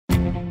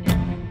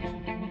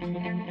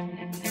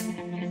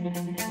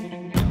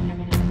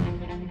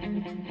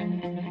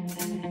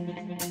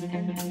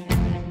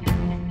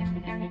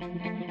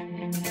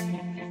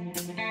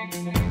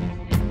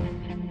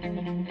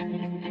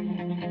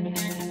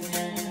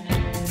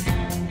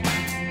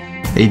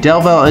A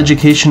DelVal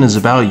education is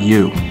about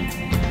you,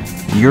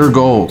 your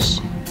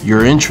goals,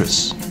 your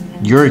interests,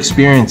 your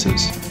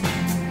experiences.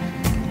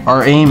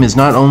 Our aim is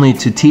not only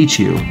to teach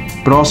you,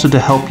 but also to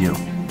help you.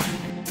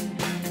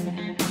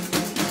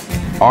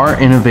 Our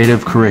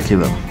innovative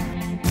curriculum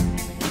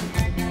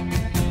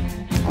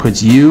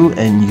puts you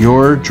and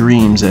your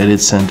dreams at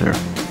its center.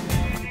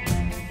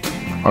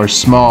 Our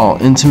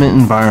small, intimate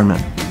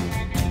environment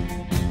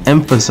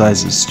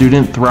emphasizes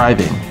student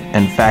thriving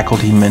and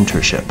faculty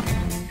mentorship.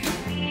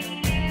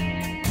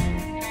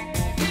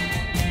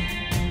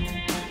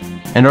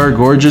 And our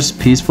gorgeous,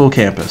 peaceful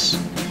campus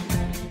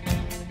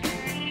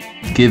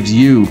gives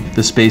you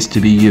the space to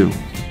be you.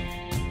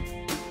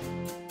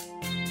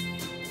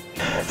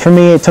 For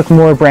me, it took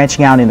more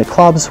branching out into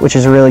clubs, which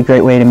is a really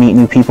great way to meet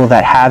new people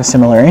that have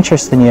similar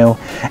interests than you,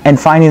 and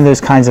finding those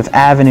kinds of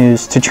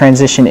avenues to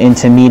transition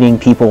into meeting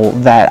people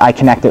that I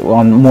connected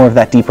on more of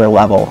that deeper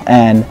level.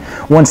 And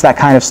once that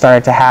kind of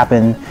started to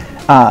happen,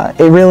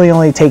 it really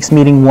only takes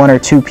meeting one or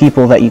two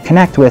people that you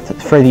connect with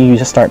for you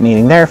to start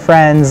meeting their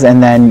friends,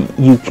 and then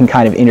you can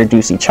kind of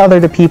introduce each other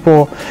to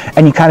people,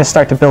 and you kind of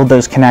start to build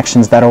those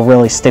connections that'll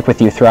really stick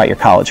with you throughout your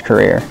college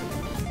career.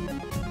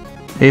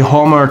 A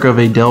hallmark of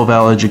a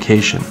DelVal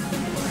education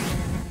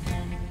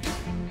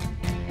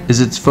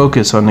is its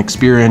focus on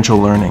experiential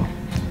learning.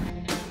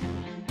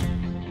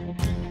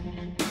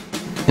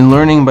 In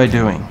learning by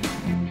doing,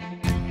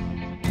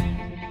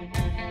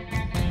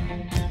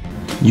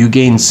 you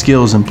gain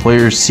skills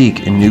employers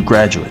seek in new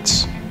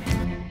graduates.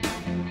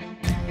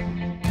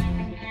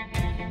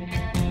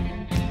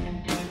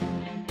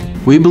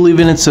 We believe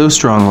in it so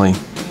strongly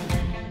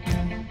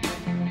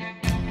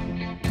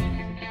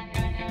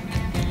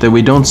that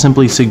we don't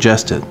simply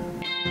suggest it,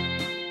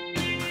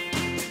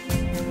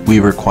 we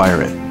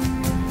require it.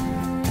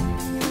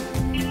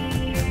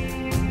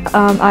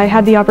 I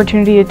had the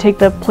opportunity to take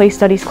the Place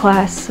Studies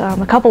class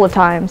a couple of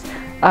times.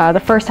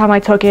 The first time I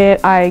took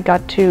it, I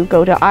got to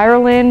go to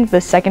Ireland. The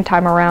second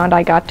time around,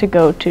 I got to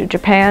go to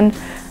Japan.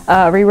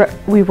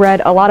 We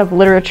read a lot of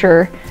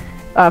literature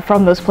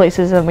from those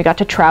places, and we got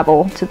to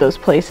travel to those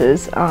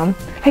places. I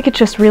think it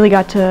just really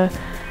got to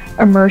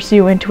immerse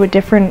you into a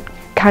different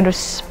kind of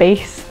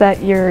space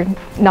that you're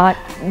not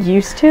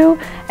used to,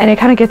 and it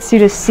kind of gets you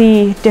to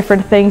see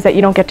different things that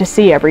you don't get to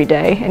see every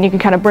day, and you can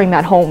kind of bring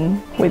that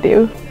home with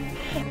you.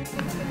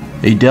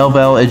 A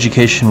DelVal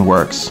education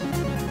works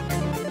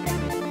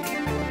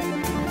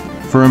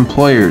for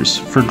employers,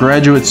 for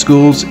graduate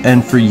schools,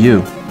 and for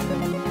you.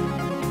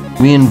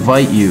 We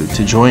invite you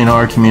to join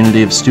our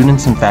community of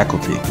students and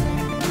faculty,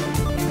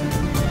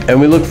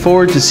 and we look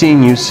forward to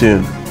seeing you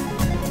soon.